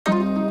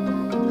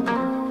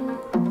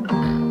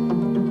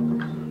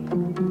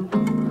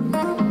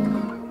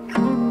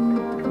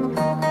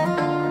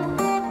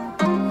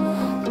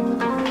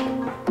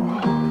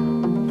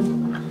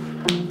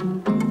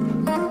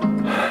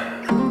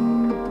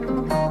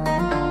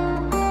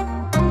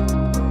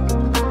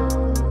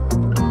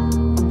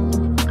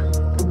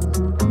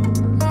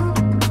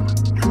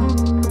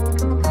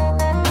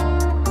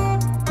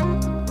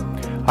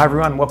Hi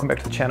everyone, welcome back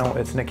to the channel.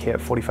 It's Nick here at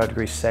 45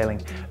 Degrees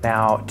Sailing.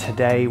 Now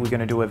today we're going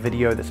to do a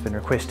video that's been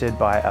requested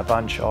by a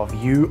bunch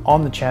of you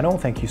on the channel.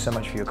 Thank you so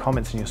much for your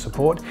comments and your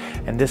support.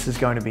 And this is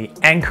going to be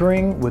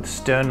anchoring with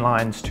stern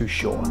lines to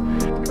shore.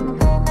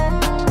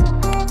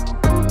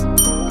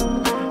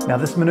 Now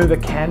this maneuver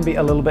can be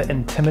a little bit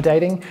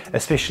intimidating,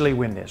 especially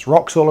when there's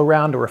rocks all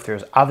around or if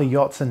there's other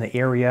yachts in the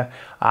area.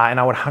 And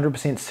I would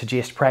 100%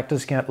 suggest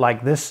practicing it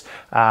like this.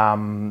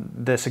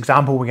 This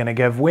example we're going to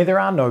give where there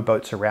are no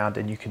boats around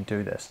and you can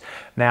do this.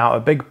 Now a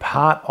big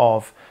part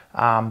of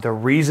the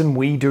reason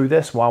we do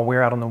this while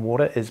we're out on the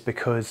water is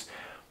because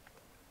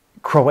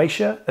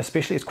Croatia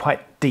especially is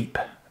quite deep.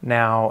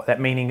 Now,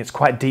 that meaning it's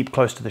quite deep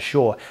close to the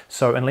shore.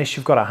 So unless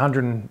you've got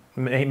 100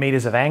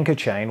 meters of anchor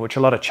chain, which a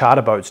lot of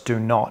charter boats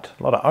do not,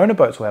 a lot of owner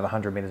boats will have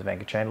 100 meters of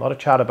anchor chain, a lot of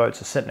charter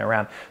boats are sitting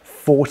around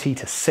 40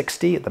 to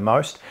 60 at the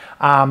most,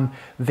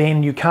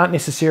 then you can't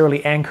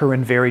necessarily anchor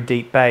in very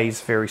deep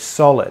bays, very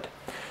solid.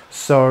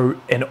 So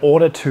in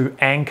order to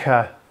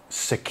anchor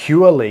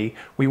securely,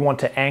 we want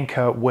to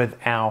anchor with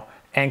our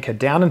anchor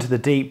down into the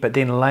deep, but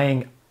then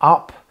laying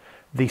up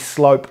the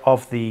slope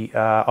of the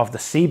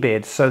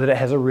seabed so that it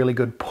has a really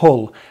good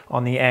pull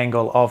on the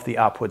angle of the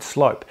upward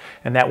slope,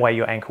 and that way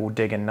your anchor will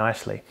dig in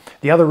nicely.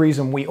 The other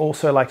reason we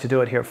also like to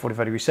do it here at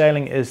 45 Degree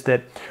Sailing is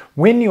that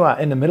when you are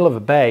in the middle of a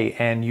bay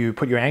and you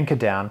put your anchor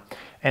down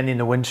and then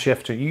the wind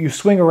shifts, you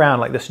swing around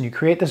like this and you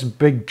create this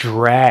big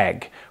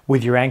drag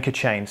with your anchor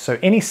chain. So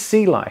any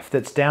sea life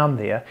that's down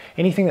there,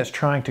 anything that's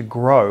trying to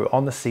grow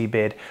on the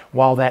seabed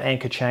while that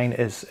anchor chain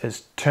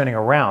is turning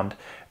around,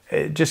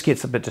 it just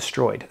gets a bit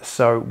destroyed.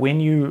 So when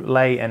you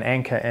lay an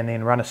anchor and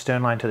then run a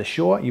stern line to the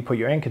shore, you put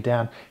your anchor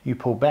down, you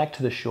pull back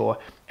to the shore,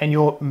 and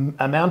your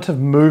amount of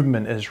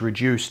movement is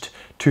reduced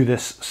to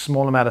this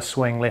small amount of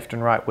swing left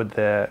and right with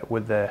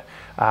the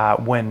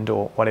wind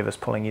or whatever's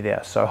pulling you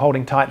there. So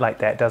holding tight like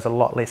that does a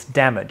lot less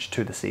damage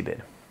to the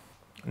seabed.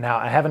 Now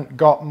I haven't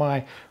got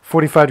my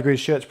 45 degrees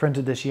shirts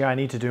printed this year. I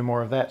need to do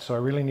more of that, so I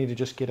really need to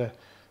just get a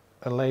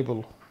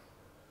label.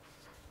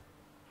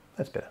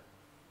 That's better.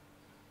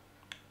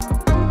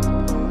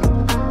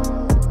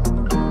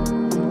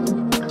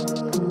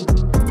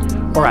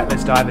 All right,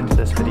 let's dive into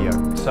this video.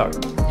 So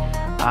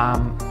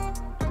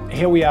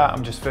here we are.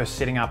 I'm just first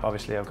setting up.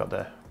 Obviously I've got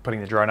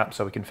putting the drone up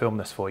so we can film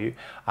this for you.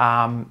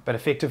 But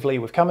effectively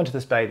we've come into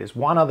this bay. There's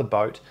one other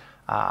boat.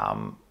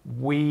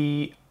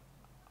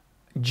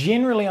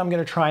 Generally I'm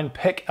going to try and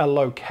pick a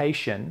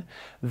location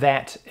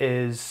that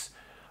is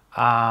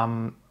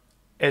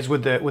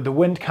with the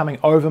wind coming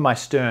over my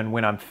stern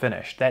when I'm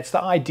finished. That's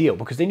the ideal,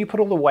 because then you put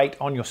all the weight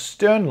on your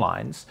stern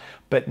lines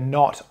but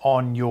not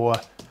on your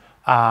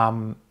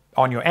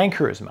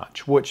anchor as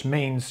much, which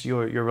means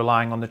you're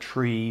relying on the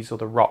trees or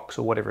the rocks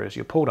or whatever it is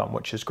you're pulled on,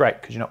 which is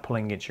great because you're not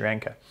pulling against your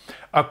anchor.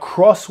 A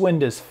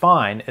crosswind is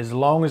fine as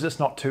long as it's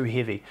not too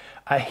heavy.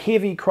 A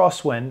heavy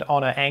crosswind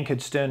on an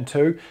anchored stern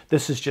too,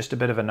 this is just a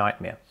bit of a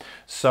nightmare.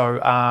 So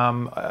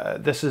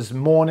this is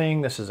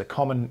morning, this is a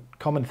common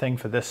thing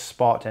for this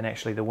spot, and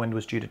actually the wind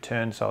was due to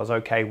turn, so I was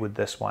okay with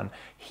this one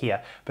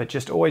here. But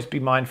just always be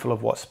mindful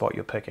of what spot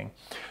you're picking.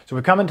 So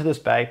we've come into this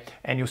bay,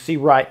 and you'll see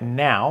right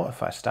now,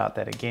 if I start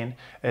that again,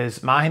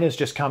 is Mahin has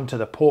just come to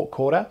the port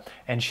quarter,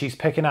 and she's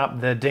picking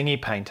up the dinghy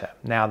painter.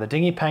 Now the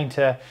dinghy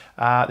painter,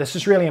 this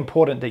is really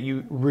important that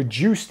you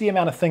reduce the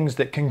amount of things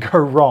that can go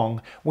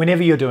wrong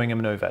whenever you're doing a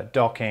maneuver,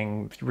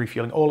 docking,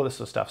 refueling, all of this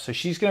sort of stuff. So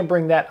she's going to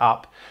bring that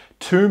up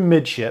to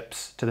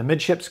midships, to the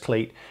midships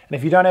cleat. And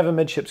if you don't have a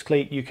midships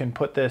cleat, you can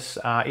put this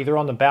either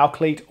on the bow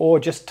cleat or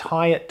just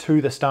tie it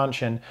to the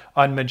stanchion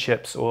on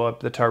midships or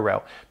the tow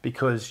rail,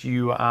 because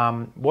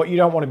what you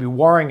don't want to be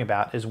worrying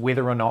about is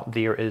whether or not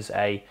there is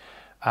a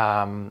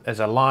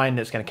line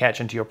that's going to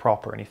catch into your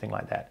prop or anything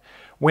like that.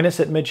 When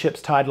it's at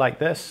midships tied like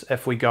this,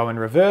 if we go in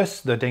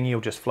reverse, the dinghy will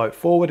just float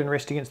forward and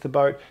rest against the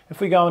boat. If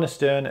we go in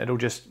astern, it'll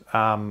just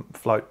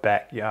float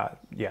back,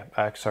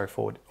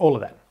 forward, all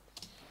of that.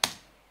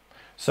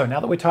 So now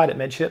that we're tied at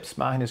midships,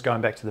 Mahin is going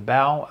back to the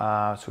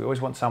bow. So we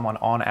always want someone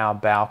on our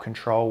bow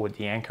control with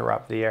the anchor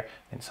up there,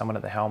 and someone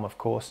at the helm, of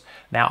course.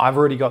 Now I've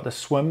already got the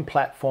swim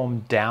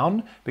platform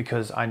down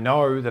because I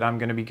know that I'm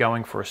going to be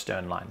going for a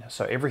stern line.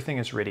 So everything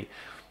is ready.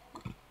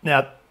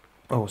 Now,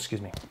 oh,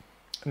 excuse me.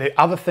 The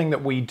other thing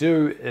that we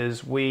do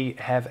is we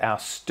have our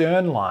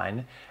stern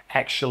line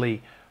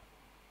actually,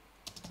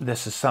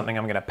 this is something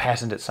I'm going to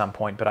patent at some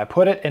point, but I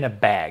put it in a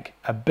bag,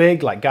 a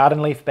big like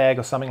garden leaf bag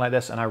or something like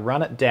this, and I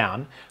run it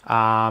down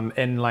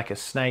in like a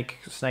snake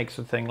sort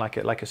of thing, like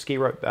a ski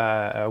rope,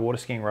 a water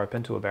skiing rope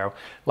into a barrel,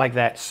 like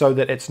that, so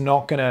that it's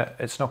not gonna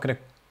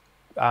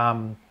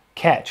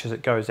catch as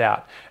it goes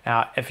out.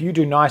 Now, if you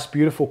do nice,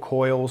 beautiful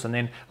coils and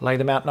then lay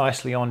them out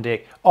nicely on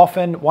deck,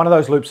 often one of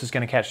those loops is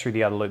going to catch through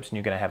the other loops and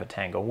you're going to have a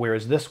tangle.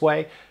 Whereas this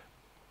way,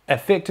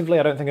 effectively,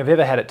 I don't think I've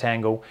ever had it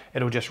tangle.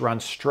 It'll just run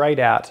straight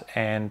out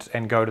and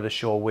go to the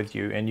shore with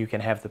you, and you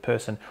can have the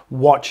person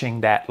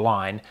watching that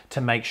line to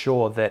make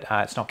sure that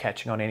it's not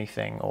catching on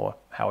anything or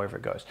however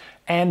it goes.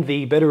 And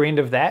the bitter end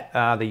of that,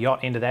 the yacht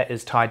end of that,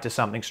 is tied to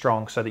something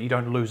strong so that you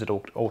don't lose it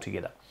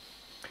altogether.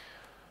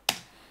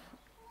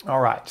 All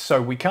right,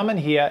 so we come in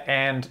here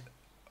and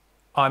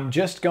I'm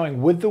just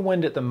going with the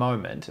wind at the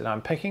moment, and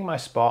I'm picking my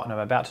spot and I'm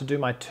about to do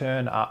my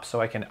turn up so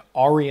I can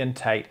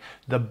orientate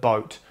the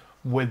boat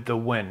with the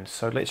wind.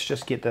 So let's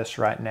just get this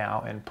right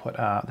now and put,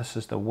 this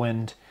is the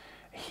wind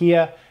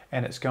here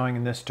and it's going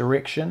in this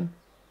direction.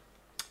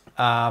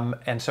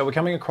 And so we're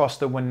coming across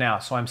the wind now.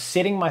 So I'm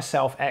setting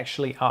myself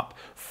actually up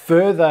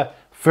further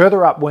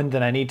upwind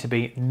than I need to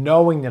be,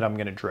 knowing that I'm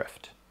going to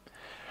drift.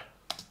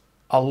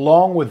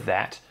 Along with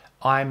that,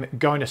 I'm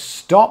going to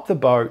stop the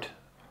boat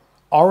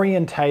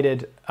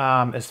orientated,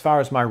 as far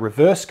as my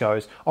reverse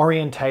goes,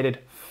 orientated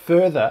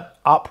further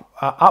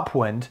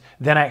upwind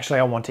than actually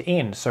I want to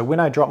end. So when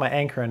I drop my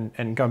anchor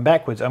and go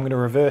backwards, I'm going to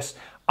reverse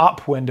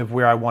upwind of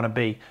where I want to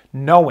be,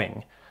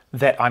 knowing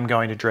that I'm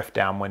going to drift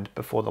downwind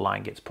before the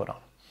line gets put on.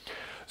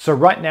 So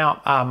right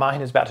now,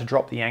 Mahin is about to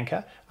drop the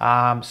anchor.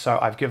 So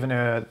I've given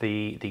her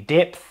the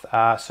depth.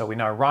 So we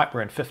know, right,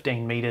 we're in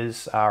 15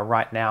 meters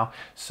right now.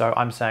 So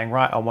I'm saying,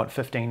 right, I want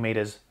 15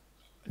 meters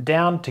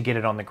down to get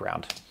it on the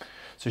ground.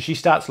 So she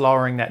starts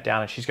lowering that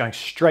down and she's going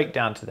straight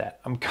down to that.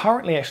 I'm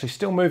currently actually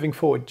still moving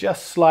forward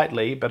just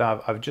slightly, but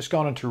I've just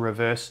gone into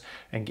reverse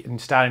and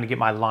starting to get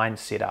my line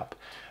set up.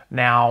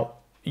 Now,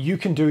 you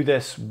can do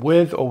this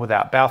with or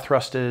without bow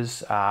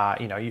thrusters.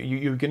 You know,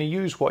 you're going to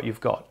use what you've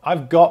got.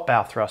 I've got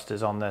bow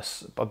thrusters on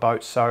this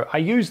boat, so I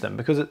use them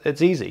because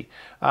it's easy.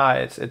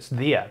 It's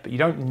there, but you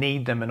don't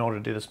need them in order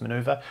to do this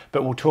maneuver.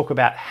 But we'll talk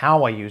about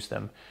how I use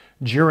them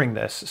during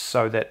this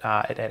so that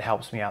it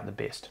helps me out the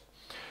best.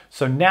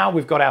 So now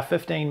we've got our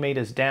 15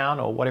 meters down,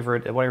 or whatever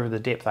the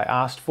depth I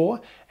asked for,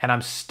 and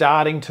I'm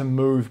starting to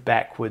move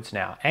backwards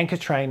now. Anchor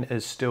train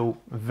is still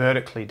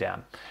vertically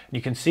down.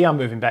 You can see I'm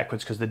moving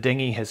backwards because the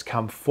dinghy has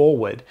come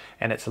forward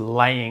and it's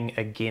laying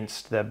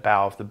against the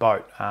bow of the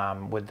boat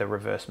with the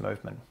reverse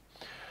movement.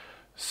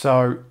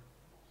 So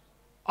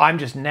I'm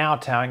just now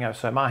telling her,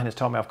 so Mahin has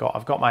told me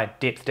I've got my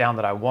depth down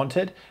that I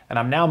wanted, and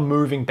I'm now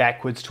moving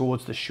backwards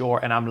towards the shore,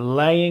 and I'm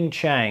laying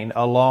chain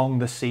along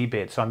the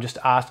seabed. So I'm just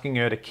asking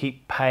her to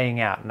keep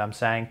paying out, and I'm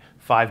saying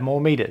 5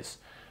 more meters,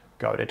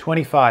 go to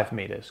 25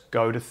 meters,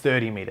 go to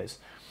 30 meters.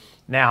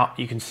 Now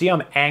you can see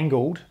I'm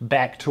angled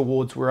back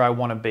towards where I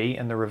want to be,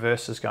 and the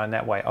reverse is going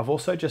that way. I've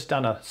also just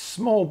done a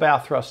small bow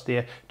thrust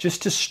there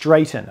just to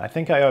straighten. I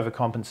think I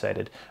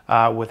overcompensated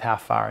with how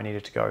far I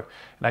needed to go.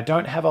 And I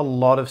don't have a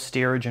lot of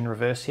steerage in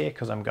reverse here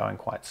because I'm going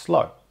quite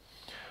slow.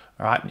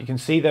 All right, you can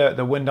see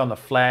the wind on the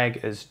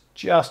flag is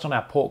just on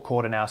our port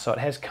quarter now, so it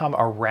has come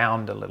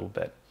around a little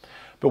bit.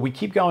 But we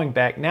keep going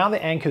back. Now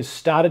the anchor's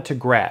started to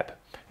grab,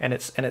 and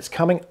it's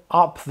coming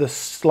up the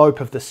slope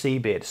of the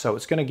seabed, so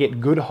it's going to get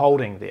good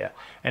holding there,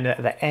 and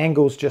the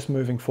angle's just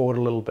moving forward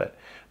a little bit.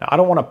 Now I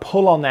don't want to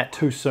pull on that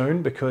too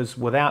soon, because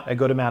without a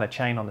good amount of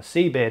chain on the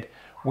seabed,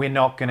 we're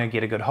not going to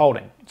get a good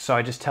holding. So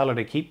I just tell her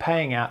to keep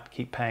paying out,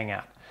 keep paying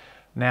out.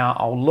 Now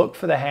I'll look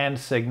for the hand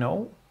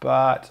signal,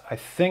 but I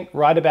think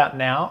right about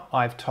now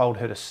I've told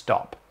her to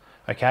stop.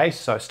 Okay,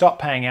 so stop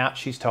paying out.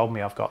 She's told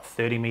me I've got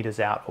 30 meters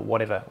out, or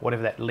whatever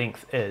that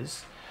length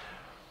is.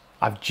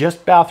 I've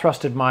just bow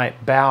thrusted my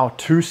bow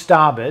to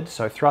starboard,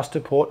 so thrust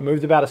to port,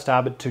 move the bow to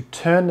starboard to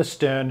turn the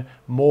stern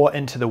more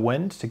into the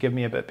wind to give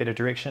me a bit better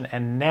direction,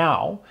 and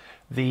now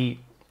the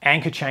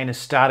anchor chain is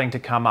starting to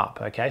come up,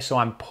 okay? So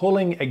I'm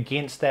pulling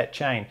against that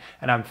chain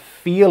and I'm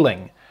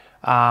feeling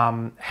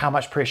how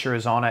much pressure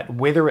is on it,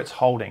 whether it's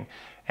holding,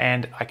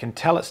 and I can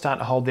tell it's starting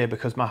to hold there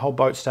because my whole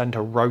boat's starting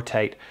to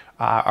rotate,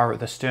 or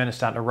the stern is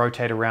starting to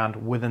rotate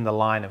around within the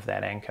line of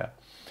that anchor.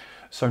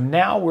 So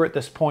now we're at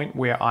this point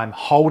where I'm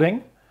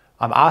holding.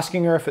 I'm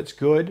asking her if it's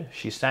good.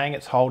 She's saying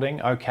it's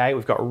holding. Okay,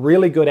 we've got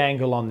really good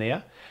angle on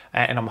there,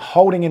 and I'm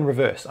holding in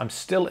reverse. I'm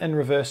still in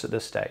reverse at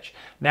this stage.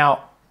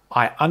 Now,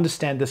 I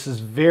understand this is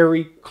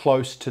very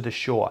close to the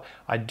shore.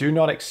 I do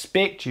not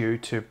expect you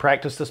to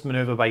practice this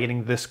maneuver by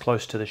getting this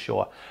close to the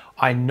shore.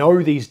 I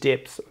know these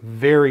depths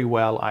very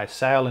well. I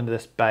sail into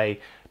this bay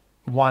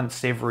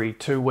once every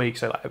 2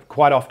 weeks.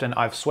 Quite often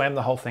I've swam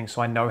the whole thing,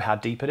 so I know how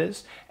deep it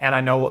is and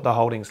I know what the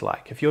holding's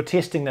like. If you're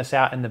testing this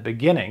out in the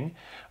beginning,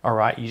 all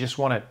right, you just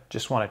want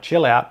to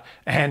chill out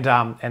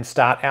and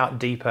start out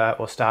deeper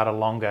or start a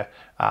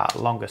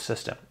longer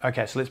system.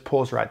 Okay, so let's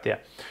pause right there.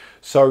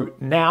 So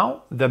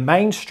now the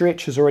main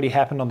stretch has already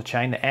happened on the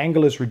chain. The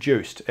angle is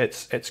reduced.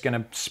 It's going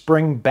to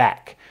spring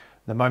back.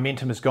 The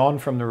momentum has gone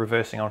from the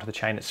reversing onto the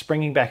chain. It's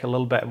springing back a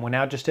little bit, and we're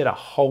now just at a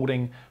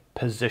holding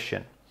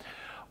position.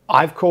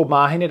 I've called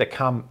Mahina to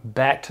come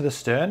back to the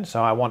stern,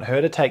 so I want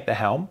her to take the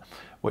helm,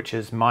 which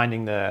is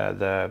minding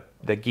the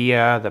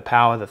gear, the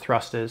power, the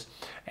thrusters,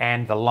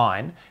 and the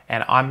line,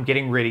 and I'm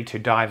getting ready to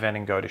dive in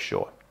and go to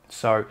shore.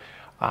 So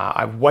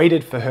I've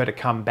waited for her to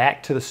come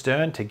back to the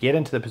stern to get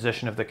into the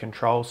position of the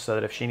controls so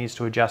that if she needs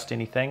to adjust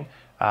anything,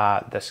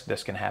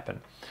 this can happen.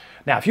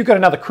 Now, if you've got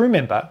another crew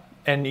member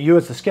and you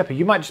as the skipper,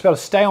 you might just be able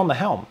to stay on the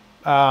helm.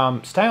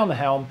 Stay on the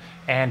helm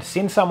and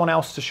send someone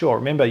else to shore.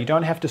 Remember, you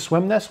don't have to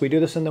swim this. We do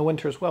this in the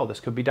winter as well. This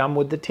could be done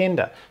with the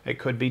tender. It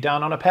could be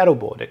done on a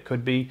paddleboard. It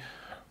could be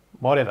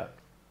whatever.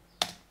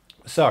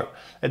 So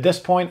at this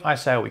point, I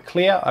say, are we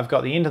clear? I've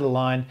got the end of the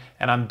line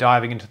and I'm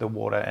diving into the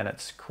water, and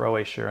it's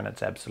Croatia and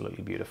it's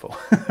absolutely beautiful.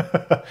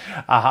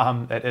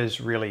 It is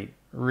really,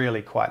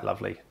 really quite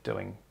lovely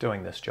doing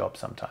this job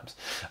sometimes.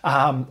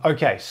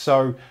 Okay,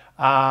 so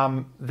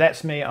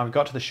that's me. I've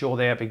got to the shore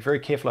there. Be very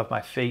careful of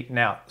my feet.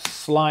 Now,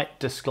 slight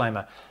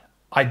disclaimer.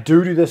 I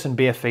do this in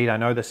bare feet. I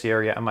know this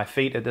area, and my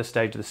feet at this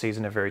stage of the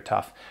season are very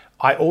tough.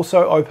 I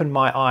also open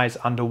my eyes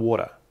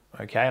underwater,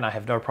 okay, and I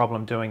have no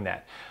problem doing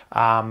that.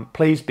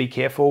 Please be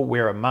careful.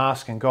 Wear a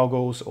mask and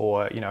goggles,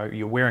 or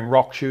you're wearing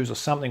rock shoes or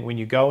something when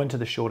you go into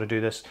the shore to do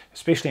this,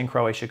 especially in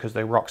Croatia, because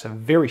the rocks are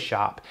very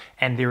sharp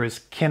and there is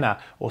kinna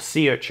or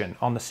sea urchin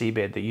on the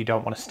seabed that you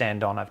don't want to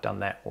stand on. I've done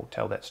that. We'll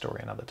tell that story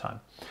another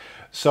time.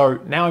 So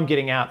now I'm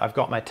getting out. I've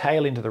got my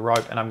tail into the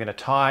rope, and I'm going to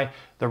tie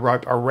the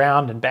rope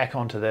around and back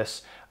onto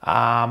this,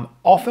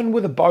 often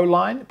with a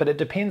bowline, but it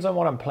depends on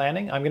what I'm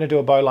planning. I'm going to do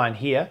a bowline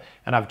here,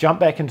 and I've jumped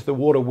back into the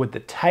water with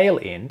the tail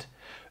end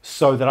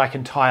so that I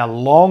can tie a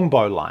long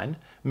bowline,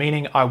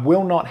 meaning I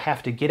will not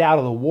have to get out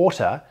of the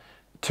water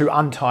to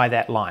untie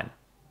that line.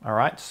 All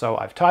right, so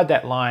I've tied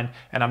that line,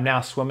 and I'm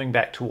now swimming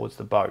back towards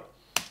the boat.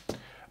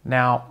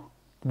 Now,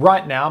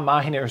 right now,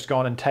 Mahina has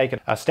gone and taken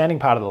a standing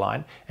part of the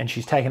line, and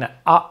she's taken it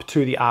up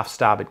to the aft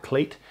starboard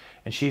cleat,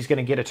 and she's going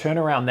to get a turn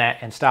around that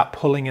and start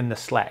pulling in the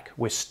slack.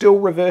 We're still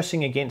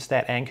reversing against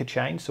that anchor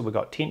chain, so we've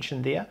got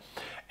tension there,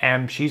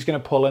 and she's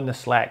going to pull in the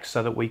slack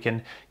so that we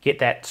can get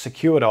that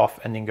secured off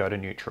and then go to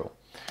neutral.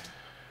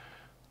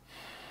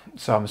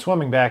 So I'm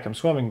swimming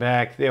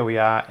back, there we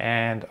are,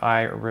 and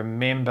I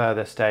remember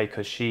this day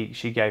because she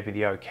gave me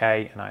the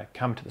okay, and I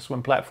come to the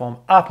swim platform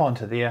up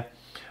onto there.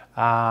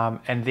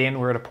 And then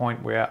we're at a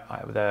point where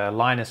the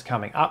line is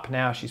coming up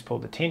now. She's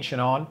pulled the tension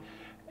on,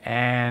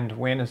 and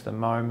when is the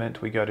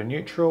moment we go to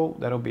neutral?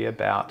 That'll be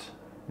about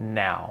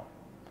now.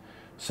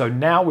 So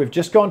now we've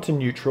just gone to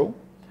neutral.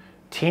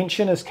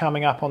 Tension is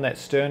coming up on that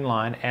stern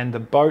line, and the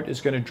boat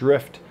is going to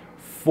drift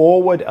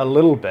forward a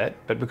little bit,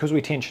 but because we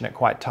tension it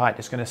quite tight,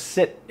 it's going to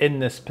sit in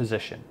this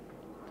position.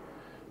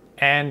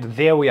 And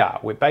there we are.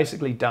 We're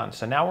basically done.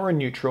 So now we're in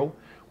neutral.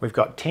 We've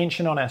got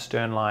tension on our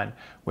stern line.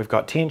 We've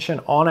got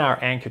tension on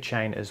our anchor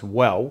chain as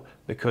well,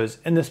 because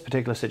in this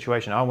particular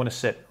situation, I want to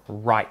sit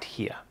right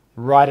here,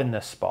 right in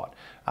this spot,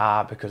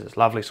 because it's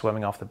lovely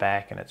swimming off the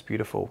back and it's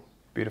beautiful,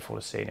 beautiful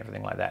to see and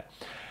everything like that.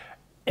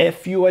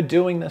 If you are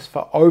doing this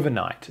for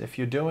overnight, if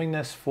you're doing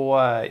this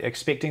for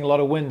expecting a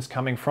lot of winds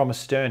coming from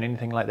astern,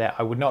 anything like that,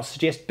 I would not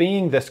suggest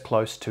being this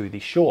close to the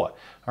shore.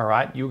 All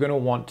right, you're going to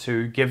want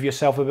to give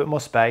yourself a bit more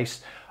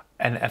space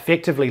and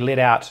effectively let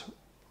out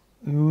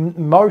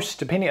most,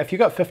 depending, if you've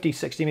got 50,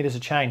 60 meters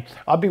of chain,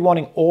 I'd be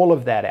wanting all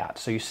of that out.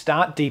 So you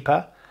start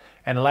deeper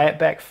and lay it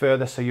back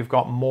further so you've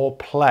got more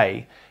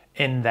play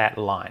in that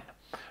line.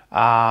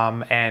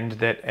 And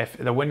that if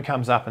the wind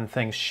comes up and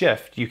things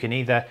shift, you can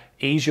either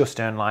ease your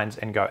stern lines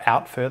and go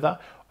out further,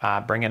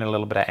 bring in a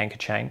little bit of anchor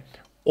chain,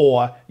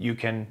 or you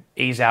can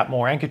ease out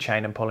more anchor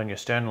chain and pull in your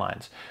stern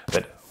lines.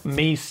 But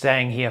me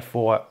staying here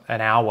for an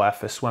hour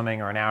for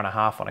swimming or an hour and a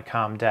half on a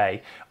calm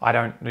day, I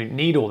don't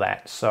need all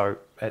that. So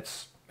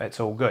it's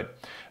all good.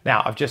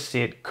 Now, I've just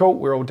said, cool,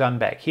 we're all done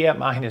back here.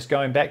 Mahina's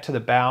going back to the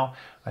bow.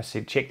 I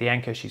said, check the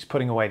anchor. She's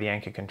putting away the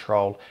anchor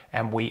control,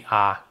 and we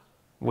are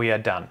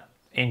done.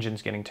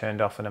 Engine's getting turned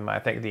off, and I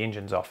think the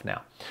engine's off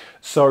now.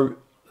 So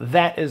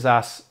that is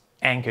us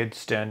anchored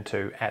stern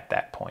to at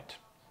that point.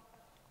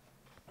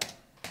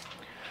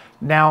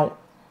 Now,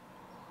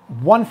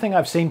 one thing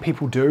I've seen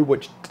people do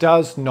which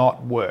does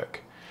not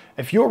work.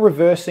 If you're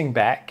reversing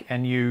back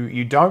and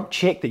you don't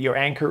check that your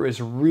anchor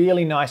is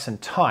really nice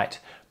and tight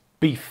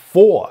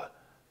before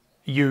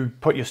you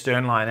put your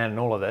stern line in and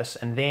all of this,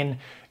 and then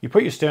you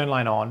put your stern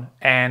line on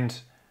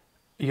and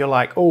you're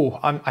like, oh,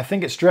 I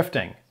think it's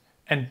drifting,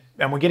 and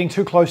we're getting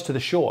too close to the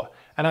shore.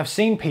 And I've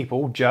seen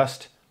people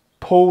just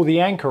pull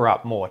the anchor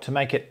up more to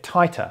make it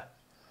tighter.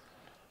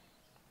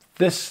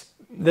 This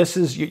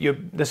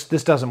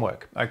doesn't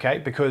work, okay?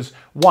 Because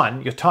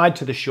one, you're tied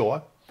to the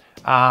shore,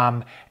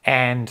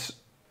 and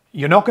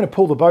you're not going to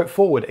pull the boat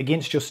forward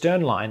against your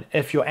stern line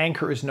if your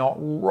anchor is not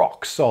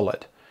rock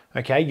solid.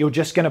 Okay, you're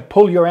just going to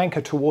pull your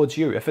anchor towards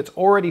you. If it's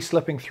already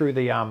slipping through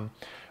the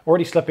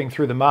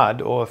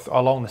mud or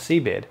along the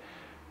seabed,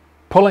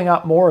 pulling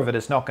up more of it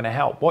is not going to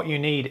help. What you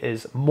need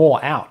is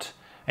more out,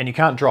 and you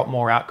can't drop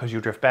more out because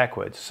you'll drift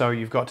backwards. So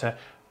you've got to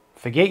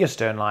forget your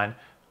stern line,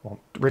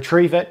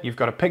 retrieve it. You've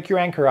got to pick your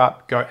anchor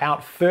up, go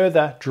out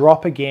further,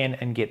 drop again,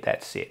 and get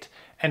that set.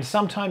 And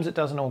sometimes it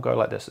doesn't all go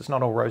like this. It's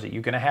not all rosy.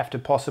 You're going to have to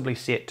possibly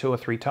set 2 or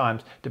 3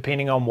 times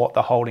depending on what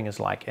the holding is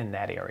like in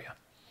that area.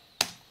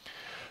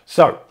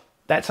 So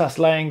that's us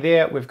laying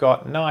there. We've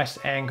got nice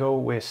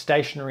angle. We're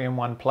stationary in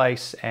one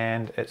place,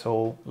 and it's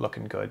all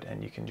looking good.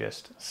 And you can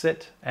just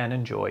sit and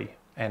enjoy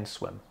and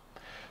swim.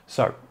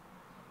 So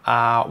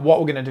what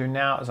we're going to do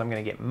now is I'm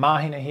going to get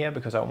Mahina here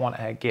because I want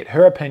to get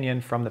her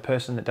opinion from the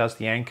person that does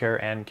the anchor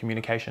and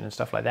communication and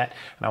stuff like that.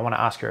 And I want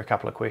to ask her a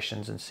couple of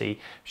questions and see if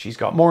she's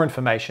got more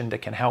information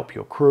that can help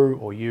your crew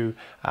or you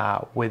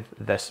with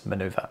this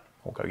maneuver.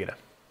 We'll go get her.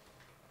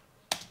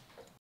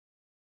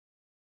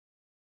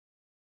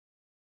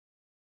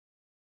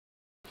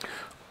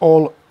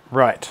 All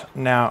right,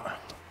 now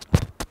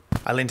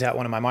I lent out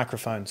one of my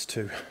microphones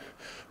to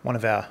one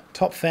of our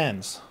top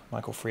fans,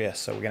 Michael Frias,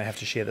 so we're going to have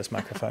to share this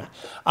microphone.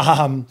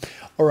 All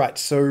right,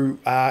 so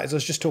as I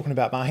was just talking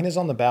about, Mahina's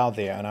on the bow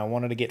there, and I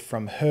wanted to get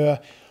from her,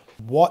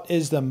 what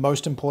is the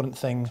most important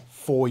thing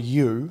for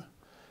you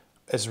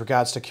as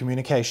regards to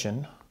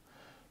communication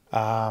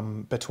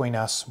between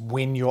us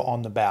when you're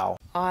on the bow?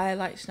 I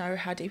like to know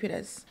how deep it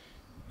is,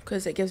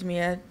 because it gives me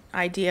an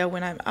idea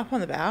when I'm up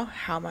on the bow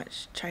how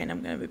much chain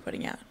I'm going to be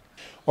putting out.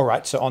 All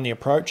right, so on the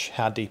approach,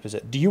 how deep is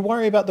it? Do you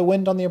worry about the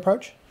wind on the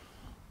approach?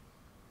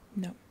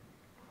 No.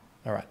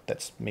 All right,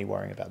 that's me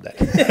worrying about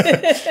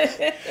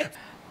that.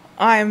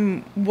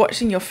 I'm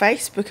watching your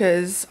face,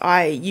 because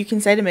you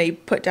can say to me,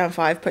 put down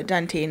 5, put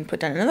down 10, put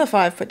down another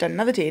 5, put down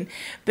another 10,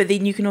 but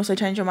then you can also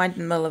change your mind in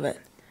the middle of it.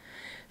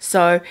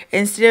 So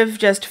instead of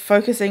just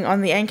focusing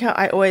on the anchor,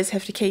 I always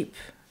have to keep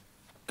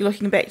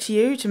looking back to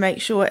you to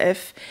make sure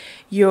if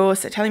you're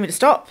telling me to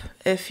stop,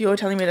 if you're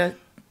telling me to...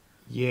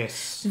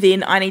 Yes.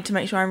 Then I need to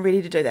make sure I'm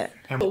ready to do that.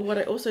 But what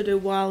I also do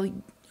while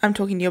I'm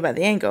talking to you about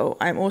the angle,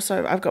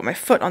 I've got my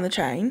foot on the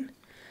chain,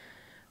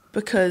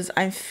 because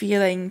I'm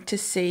feeling to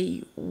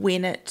see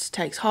when it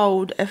takes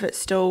hold, if it's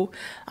still...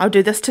 I'll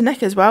do this to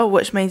Nick as well,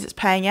 which means it's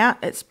paying out.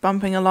 It's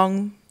bumping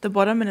along the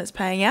bottom and it's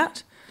paying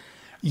out.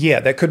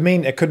 Yeah, it could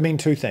mean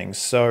two things.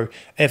 So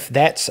if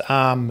that's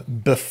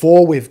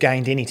before we've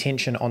gained any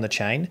tension on the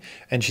chain,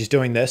 and she's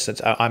doing this,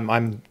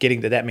 I'm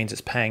getting that means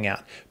it's paying out.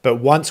 But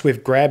once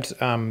we've grabbed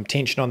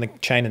tension on the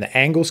chain and the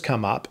angles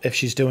come up, if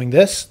she's doing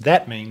this,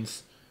 that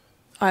means...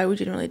 I would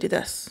generally do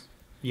this.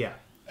 Yeah,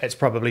 it's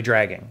probably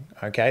dragging,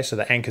 okay? So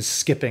the anchor's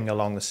skipping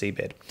along the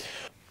seabed.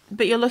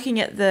 But you're looking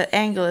at the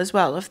angle as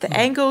well. If the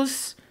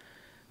angle's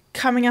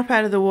coming up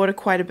out of the water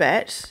quite a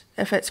bit,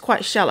 if it's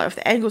quite shallow, if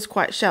the angle's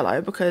quite shallow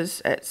because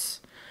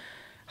it's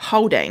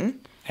holding...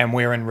 And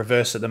we're in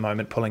reverse at the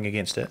moment, pulling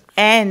against it.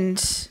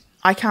 And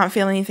I can't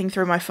feel anything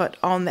through my foot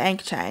on the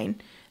anchor chain,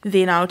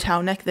 then I'll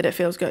tell Nick that it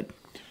feels good.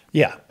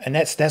 Yeah, and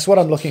that's what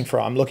I'm looking for.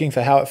 I'm looking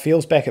for how it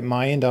feels back at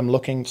my end. I'm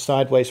looking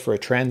sideways for a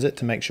transit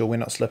to make sure we're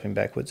not slipping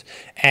backwards.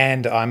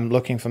 And I'm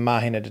looking for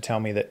Mahina to tell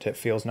me that it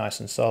feels nice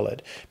and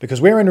solid. Because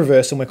we're in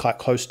reverse and we're quite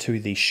close to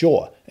the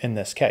shore in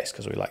this case,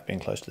 because we like being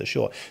close to the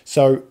shore.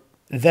 So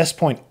this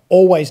point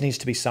always needs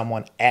to be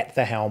someone at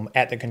the helm,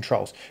 at the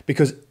controls.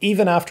 Because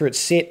even after it's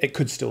set, it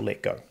could still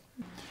let go.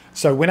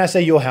 So when I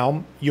say your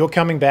helm, you're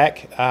coming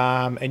back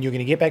and you're going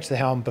to get back to the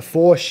helm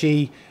before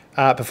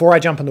I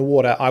jump in the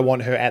water. I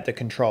want her at the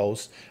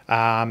controls,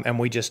 and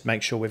we just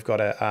make sure we've got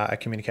a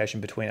communication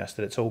between us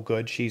that it's all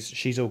good.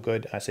 She's all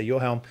good. I say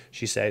your helm,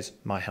 she says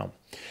my helm.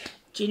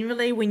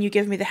 Generally, when you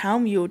give me the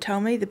helm, you'll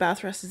tell me the bow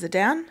thrusters are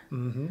down.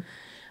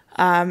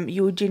 Mm-hmm.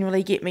 You'll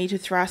generally get me to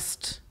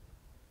thrust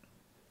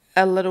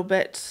a little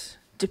bit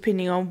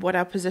depending on what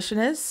our position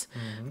is,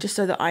 just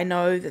so that I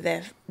know that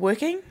they're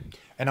working.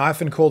 And I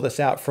often call this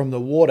out from the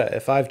water.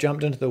 If I've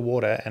jumped into the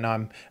water and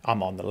I'm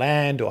on the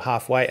land or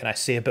halfway and I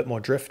see a bit more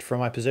drift from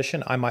my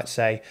position, I might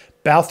say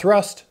bow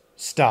thrust,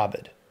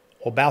 starboard,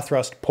 or bow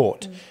thrust,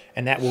 port.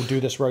 And that will do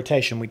this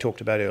rotation we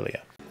talked about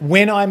earlier.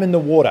 When I'm in the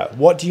water,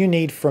 what do you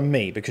need from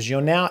me? Because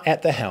you're now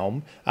at the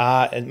helm.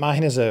 And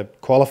Mahina's a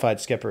qualified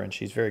skipper and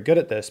she's very good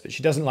at this, but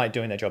she doesn't like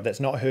doing that job. That's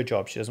not her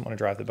job. She doesn't want to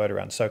drive the boat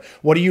around. So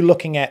what are you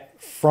looking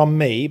at from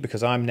me?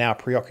 Because I'm now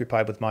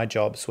preoccupied with my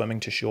job, swimming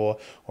to shore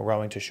or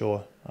rowing to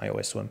shore. I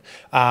always swim.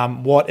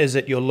 What is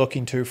it you're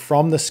looking to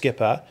from the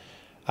skipper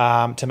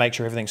to make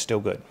sure everything's still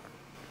good?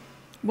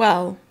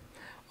 Well,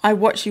 I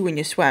watch you when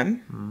you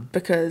swim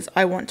because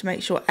I want to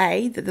make sure,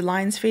 A, that the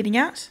line's feeding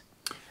out.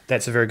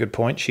 That's a very good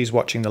point. She's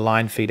watching the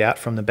line feed out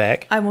from the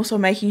back. I'm also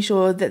making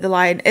sure that the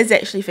line is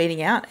actually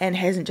feeding out and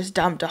hasn't just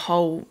dumped a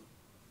whole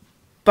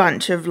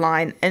bunch of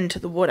line into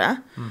the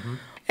water.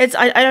 I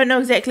don't know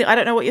exactly. I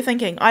don't know what you're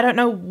thinking. I don't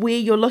know where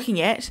you're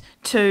looking at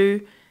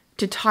to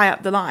tie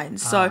up the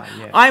lines. So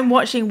yes. I'm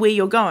watching where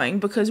you're going,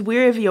 because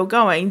wherever you're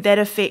going, that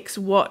affects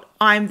what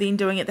I'm then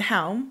doing at the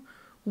helm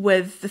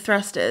with the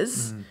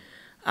thrusters.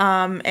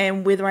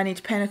 And whether I need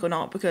to panic or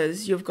not,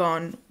 because you've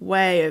gone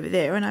way over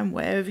there and I'm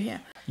way over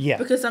here. Yeah.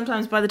 Because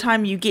sometimes by the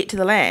time you get to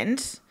the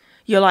land,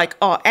 you're like,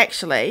 oh,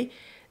 actually,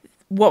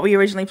 what we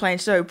originally planned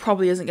to do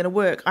probably isn't going to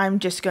work. I'm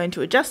just going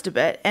to adjust a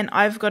bit, and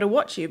I've got to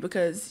watch you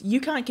because you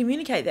can't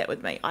communicate that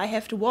with me. I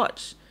have to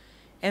watch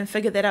and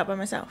figure that out by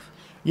myself.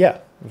 Yeah,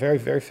 very,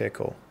 very fair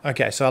call.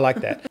 Okay, so I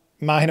like that.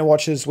 Mahina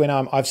watches when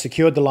I've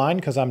secured the line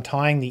because I'm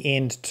tying the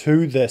end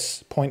to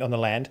this point on the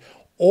land,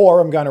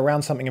 or I'm going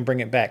around something and bring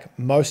it back.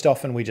 Most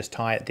often we just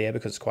tie it there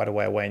because it's quite a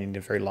way away and you need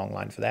a very long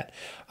line for that.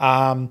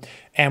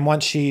 And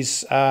once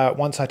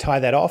I tie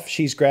that off,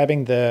 she's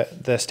grabbing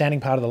the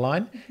standing part of the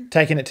line,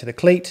 taking it to the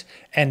cleat,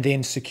 and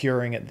then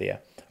securing it there.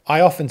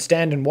 I often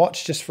stand and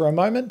watch just for a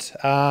moment,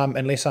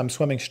 unless I'm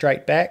swimming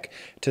straight back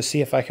to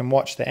see if I can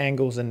watch the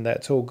angles and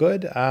that's all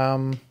good.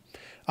 Other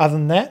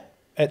than that,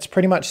 it's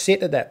pretty much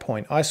set at that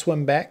point. I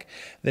swim back.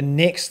 The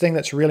next thing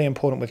that's really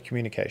important with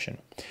communication,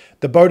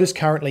 the boat is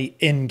currently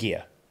in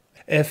gear.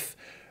 If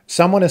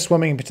someone is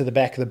swimming to the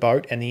back of the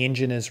boat and the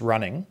engine is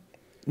running,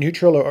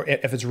 neutral or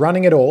if it's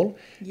running at all.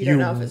 You don't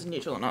know if it's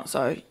neutral or not,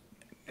 so...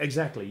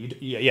 Exactly.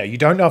 You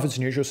don't know if it's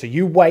neutral, so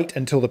you wait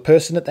until the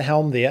person at the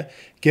helm there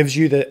gives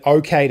you the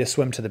okay to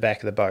swim to the back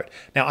of the boat.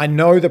 Now, I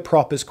know the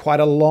prop is quite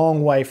a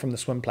long way from the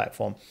swim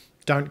platform.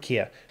 Don't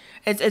care.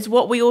 It's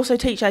what we also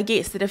teach our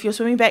guests, that if you're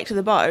swimming back to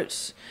the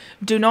boat,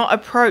 do not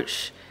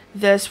approach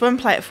the swim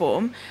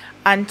platform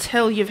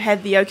until you've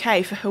had the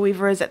okay for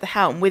whoever is at the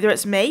helm, whether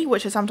it's me,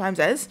 which it sometimes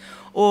is,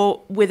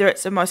 or whether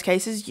it's in most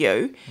cases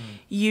you.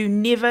 You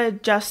never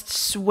just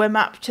swim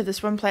up to the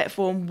swim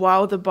platform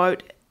while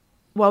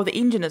the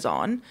engine is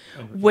on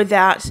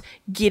without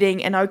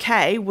getting an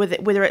okay,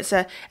 whether it's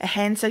a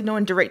hand signal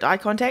and direct eye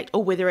contact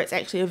or whether it's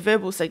actually a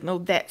verbal signal.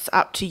 That's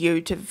up to you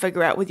to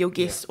figure out with your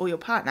guest or your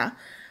partner.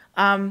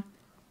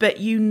 But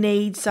you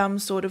need some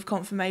sort of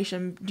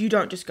confirmation. You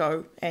don't just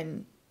go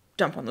and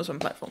jump on the swim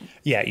platform.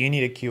 Yeah, you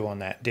need a cue on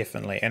that,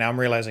 definitely. And I'm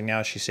realizing now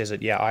as she says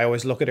it, I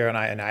always look at her and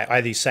I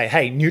either say,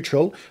 hey,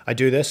 neutral. I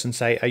do this and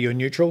say, are you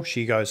neutral?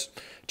 She goes,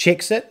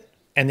 checks it,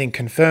 and then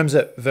confirms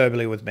it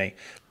verbally with me.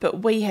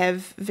 But we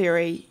have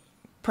very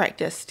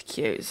practiced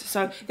cues.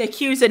 So they're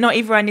cues that not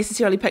everyone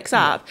necessarily picks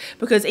up,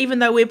 because even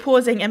though we're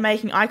pausing and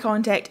making eye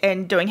contact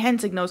and doing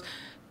hand signals,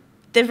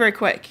 they're very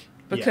quick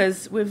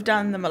because we've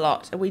done them a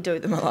lot and we do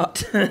them a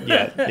lot.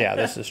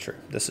 This is true.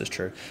 This is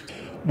true.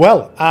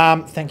 Well,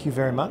 thank you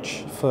very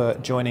much for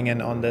joining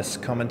in on this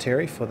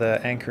commentary for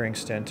the anchoring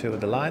stern to with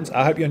the lines.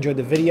 I hope you enjoyed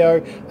the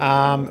video.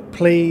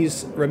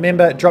 Please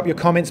remember, drop your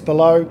comments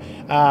below,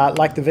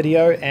 like the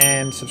video,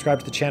 and subscribe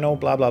to the channel,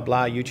 blah, blah,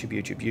 blah,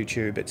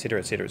 YouTube,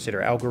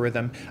 etc.,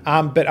 algorithm.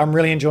 But I'm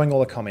really enjoying all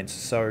the comments,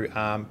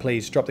 so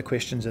please drop the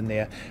questions in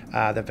there.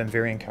 They've been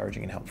very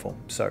encouraging and helpful.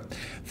 So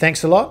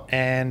thanks a lot,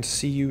 and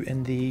see you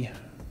in the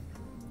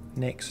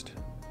next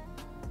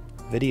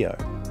video.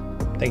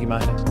 Thank you,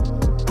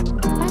 Mahina.